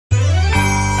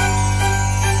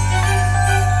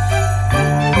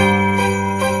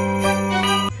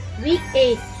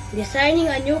designing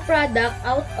a new product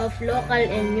out of local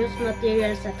and used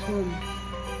materials at home.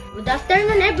 Good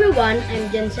afternoon everyone, I'm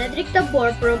Jan Cedric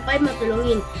Tabor from 5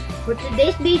 Matulungin. For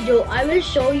today's video, I will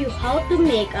show you how to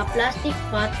make a plastic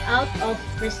pot out of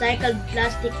recycled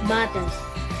plastic bottles.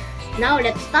 Now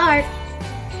let's start!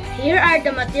 Here are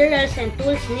the materials and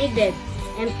tools needed: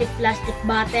 empty plastic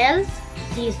bottles,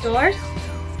 scissors,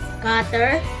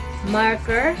 cutter,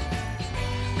 marker,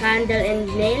 candle and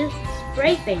nail,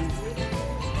 spray paint.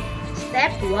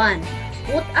 Step 1.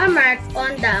 Put a mark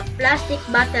on the plastic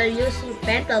bottle using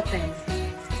pentel pen.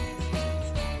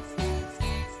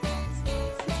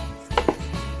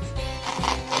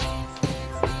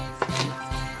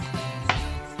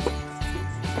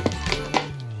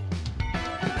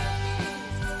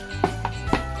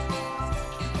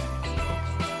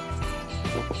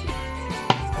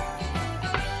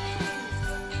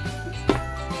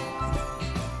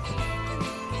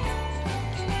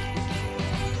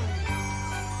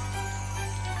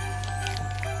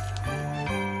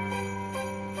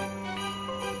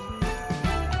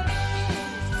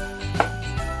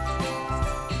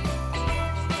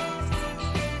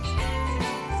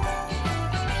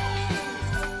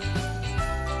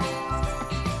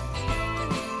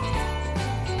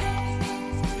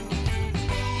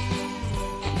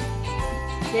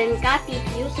 Then cut it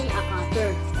using a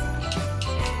cutter.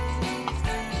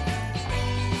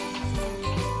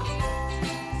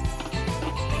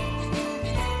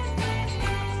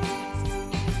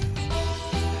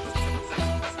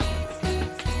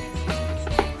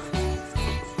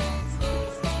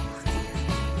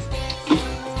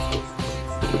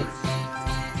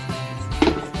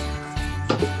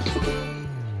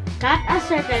 Cut a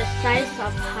circle size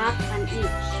of half an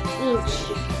inch.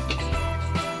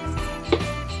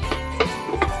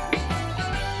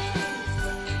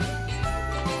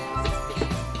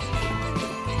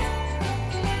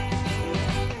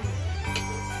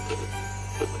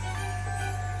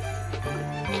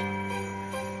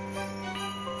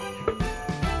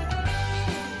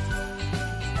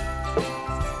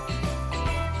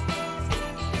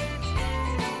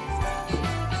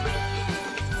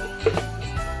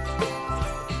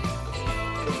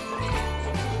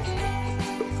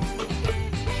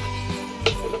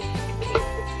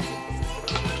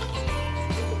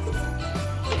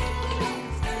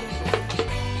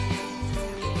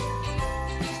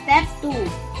 Step 2.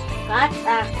 Cut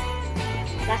a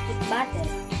plastic bottle.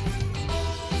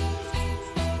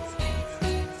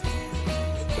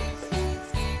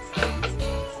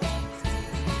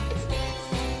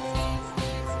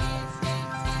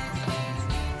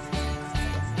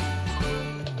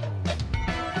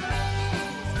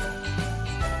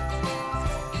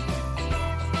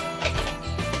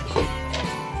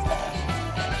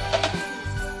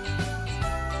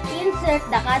 Insert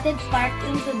the cutted part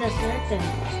into the circle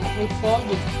and fold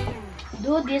it.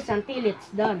 Do this until it's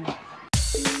done.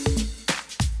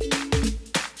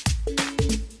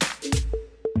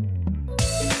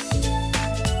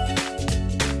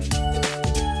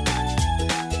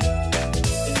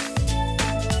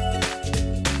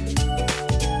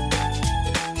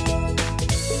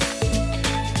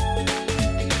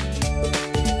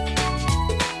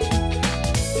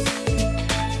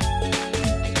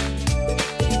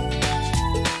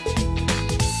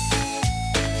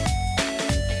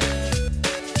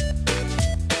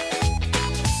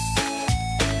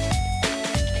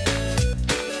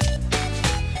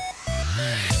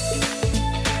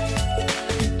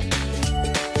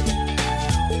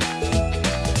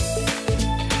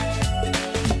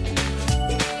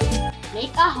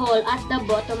 Make a hole at the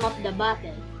bottom of the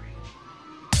bottle.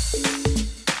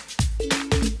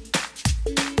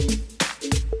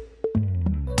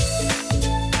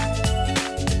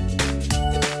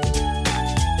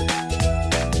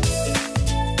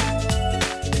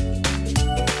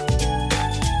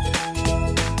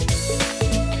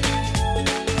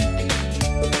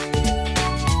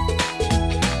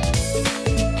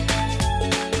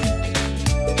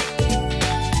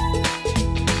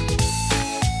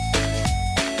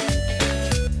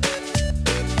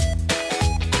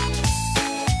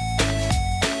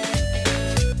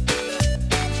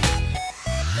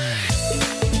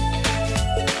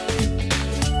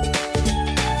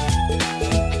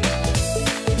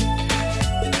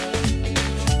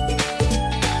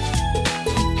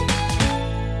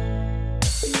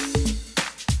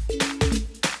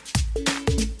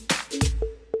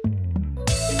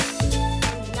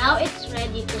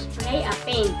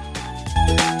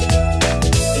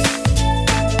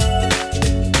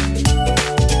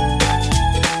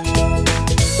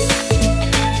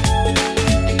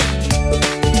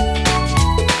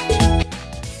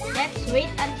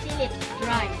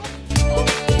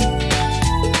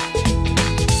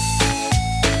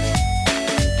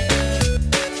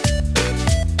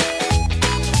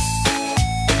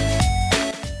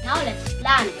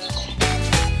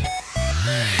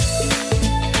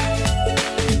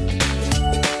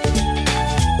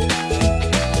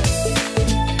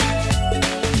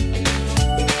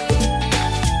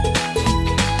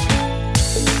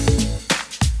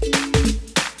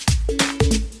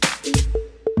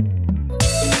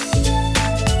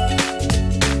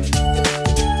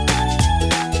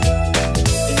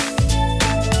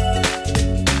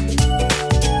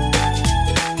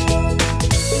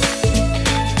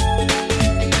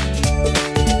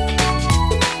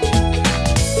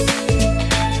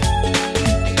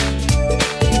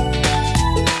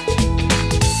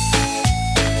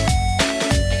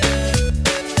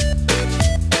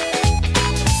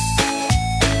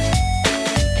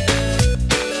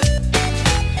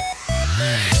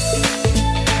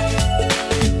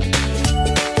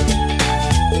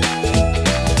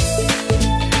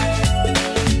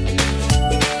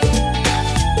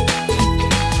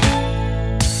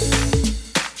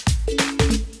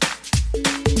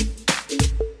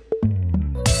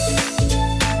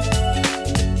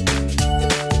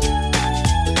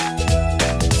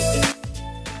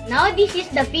 this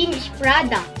is the finished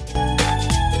product.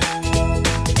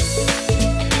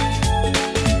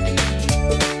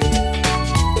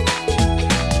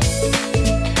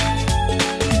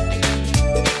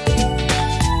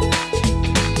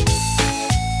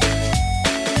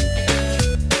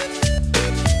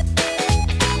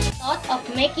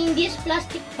 Making these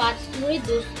plastic pots to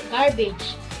reduce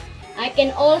garbage. I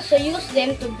can also use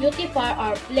them to beautify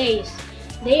our place.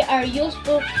 They are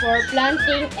useful for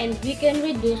planting and we can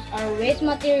reduce our waste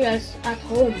materials at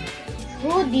home.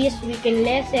 Through this, we can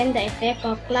lessen the effect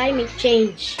of climate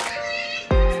change.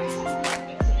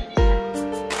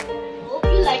 Hope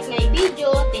you like my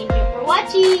video. Thank you for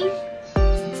watching.